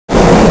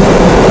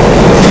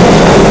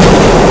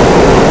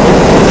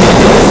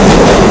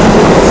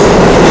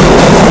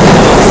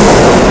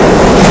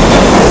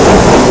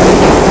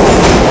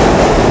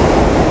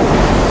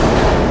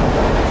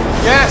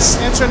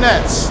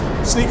internets,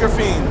 Sneaker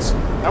Fiends.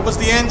 That was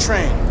the N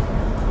train.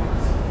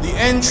 The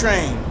N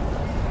train.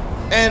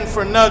 N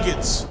for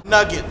nuggets.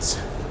 Nuggets.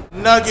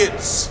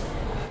 Nuggets.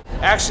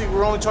 Actually,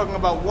 we're only talking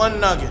about one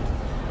nugget.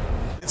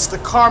 It's the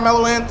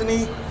Carmelo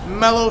Anthony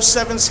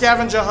Melo7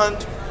 scavenger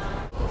hunt.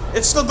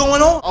 It's still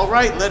going on. All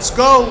right, let's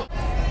go.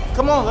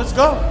 Come on, let's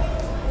go.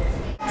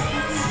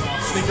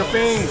 Sneaker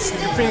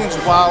Fiends,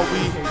 while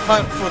we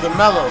hunt for the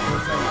Melo.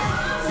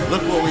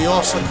 Look what we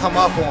also come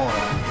up on.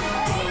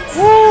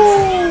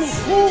 Woo!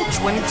 Woo!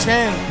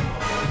 2010.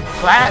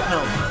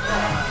 Platinum.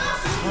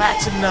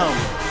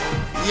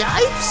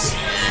 Yipes!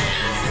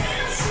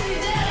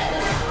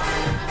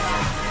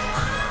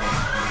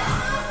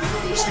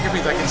 Sneaker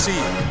Fiends, I can see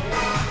you.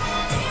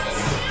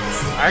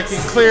 I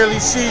can clearly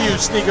see you,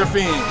 Sneaker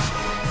Fiends.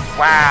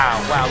 Wow,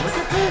 look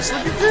at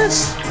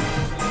this.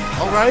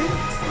 All right.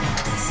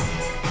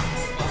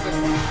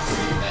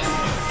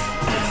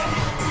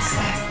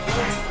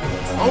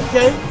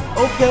 Okay.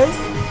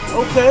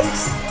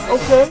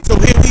 So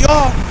here we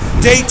are,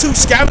 day 2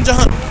 scavenger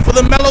hunt for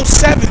the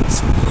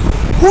Melo7s.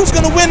 Who's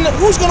gonna win the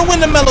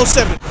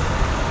Melo7?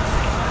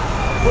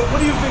 What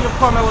do you think of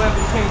Carmelo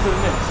Anthony came to the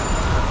Knicks?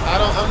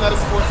 I'm not a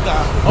sports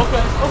guy.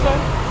 Okay.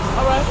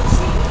 All right.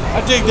 I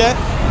dig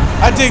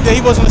that.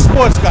 He wasn't a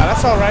sports guy.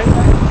 That's all right.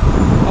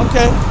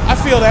 Okay, I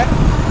feel that.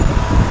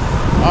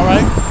 All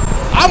right.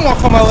 I want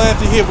Carmelo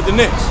Anthony here with the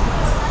Knicks.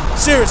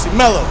 Seriously,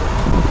 Melo.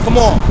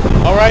 Come on.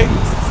 All right.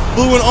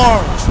 Blue and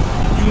orange.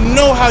 You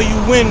know how you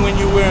win when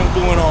you're wearing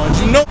blue and orange.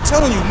 You know, I'm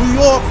telling you, New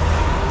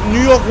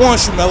York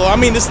wants you, Melo. I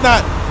mean, this is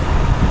not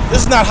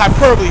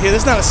hyperbole here.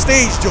 This is not a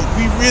stage joke.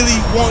 We really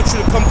want you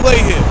to come play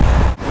here.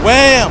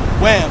 Wham.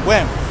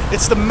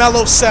 It's the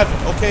Melo7,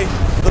 okay?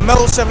 The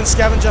Melo7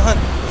 scavenger hunt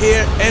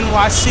here,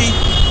 NYC,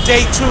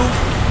 day 2.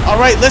 All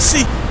right, let's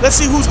see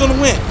who's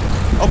gonna win.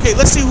 Okay,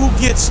 let's see who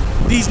gets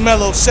these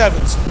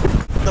Melo7s.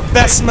 The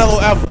best Melo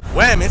ever.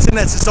 Wham,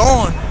 internets, it's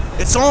on.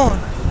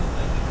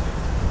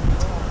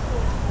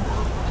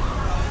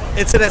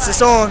 Internets,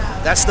 it's on.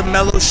 That's the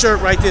Melo shirt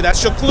right there.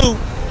 That's your clue.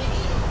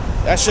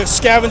 That's your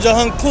scavenger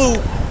hunt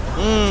clue.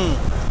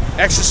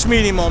 Extra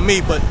medium on me,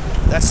 but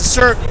that's the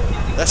shirt.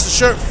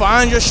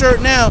 Find your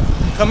shirt now.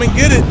 Come and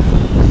get it.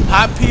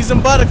 Hot peas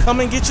and butter. Come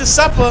and get your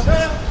supper.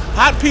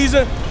 Hot peas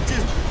and...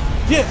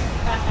 Yeah.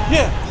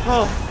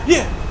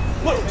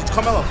 What?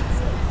 Carmelo.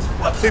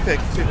 What? Free pick.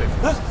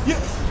 Huh? Yeah.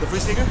 The free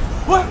sneaker?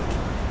 What?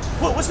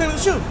 What's the name of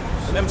the shoe?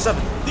 An M7.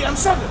 The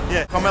M7.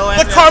 Yeah. Carmelo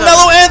Anthony. The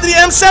Carmelo Anthony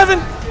M7.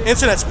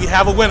 Internets, we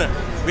have a winner.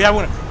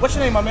 What's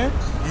your name, my man?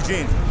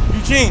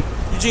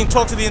 Eugene,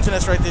 talk to the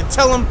internets right there.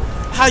 Tell them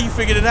how you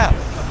figured it out.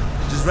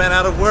 Just ran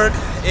out of work.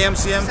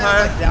 AMC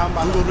Empire.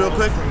 Googled real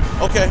quick.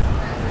 Okay.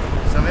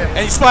 So I'm here.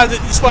 And you spotted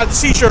the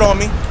C-shirt on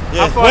me.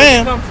 Yeah. How far did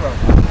you come from?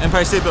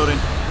 Empire State Building.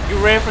 You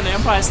ran from the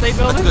Empire State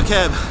Building? I took a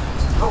cab.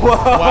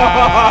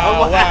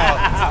 Wow.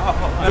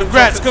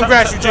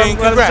 Congrats, Eugene.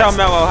 Congrats. Tell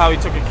Melo how he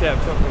took a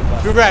cab.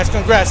 Congrats.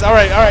 All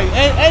right.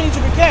 And you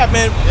took a cab,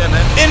 man. Yeah,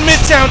 man. In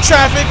Midtown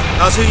traffic.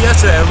 I was here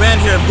yesterday. I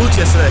ran here in boots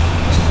yesterday.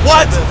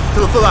 What? To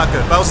the Foot Locker,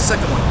 but I was the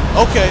second one.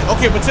 Okay.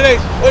 But today,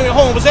 wait a minute,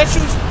 hold on. Was that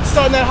you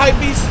starting that hype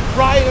beast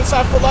riot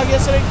inside Foot Locker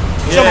yesterday?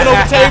 Jumping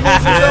over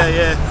tables and stuff?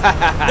 Yeah.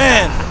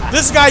 Man,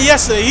 this guy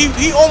yesterday,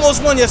 he almost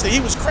won yesterday. He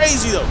was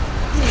crazy, though.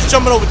 He was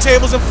jumping over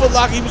tables in Foot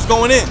Locker. He was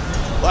going in.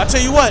 Well, I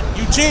tell you what,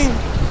 Eugene,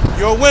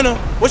 you're a winner.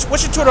 What's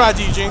your Twitter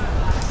ID, Eugene?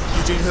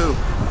 Eugene who?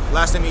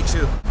 Last name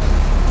E2.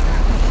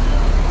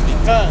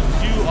 Because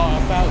you are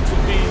about to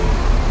be...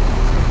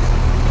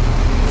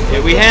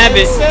 Here we have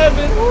it.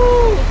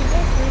 Woo, look at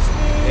that,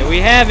 Christy. Here we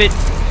have it.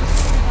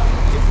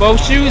 Get both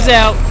shoes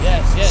out.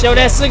 Yes. Show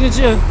that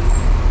signature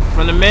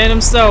from the man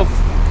himself.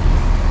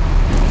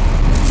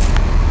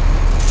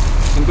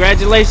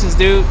 Congratulations,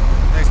 dude.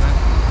 Thanks, man.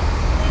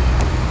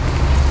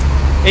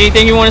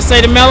 Anything you want to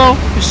say to Melo?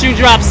 The shoe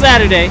drops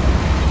Saturday.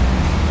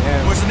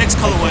 Where's the next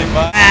colorway?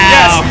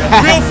 Yes,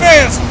 real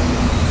fans.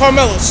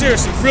 Carmelo,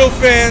 seriously, real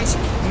fans.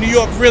 New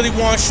York really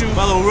wants you.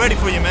 Melo, we're ready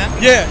for you, man.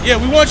 Yeah,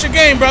 we want your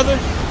game, brother.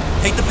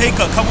 Take the pay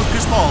cut. Come with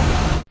Chris Paul.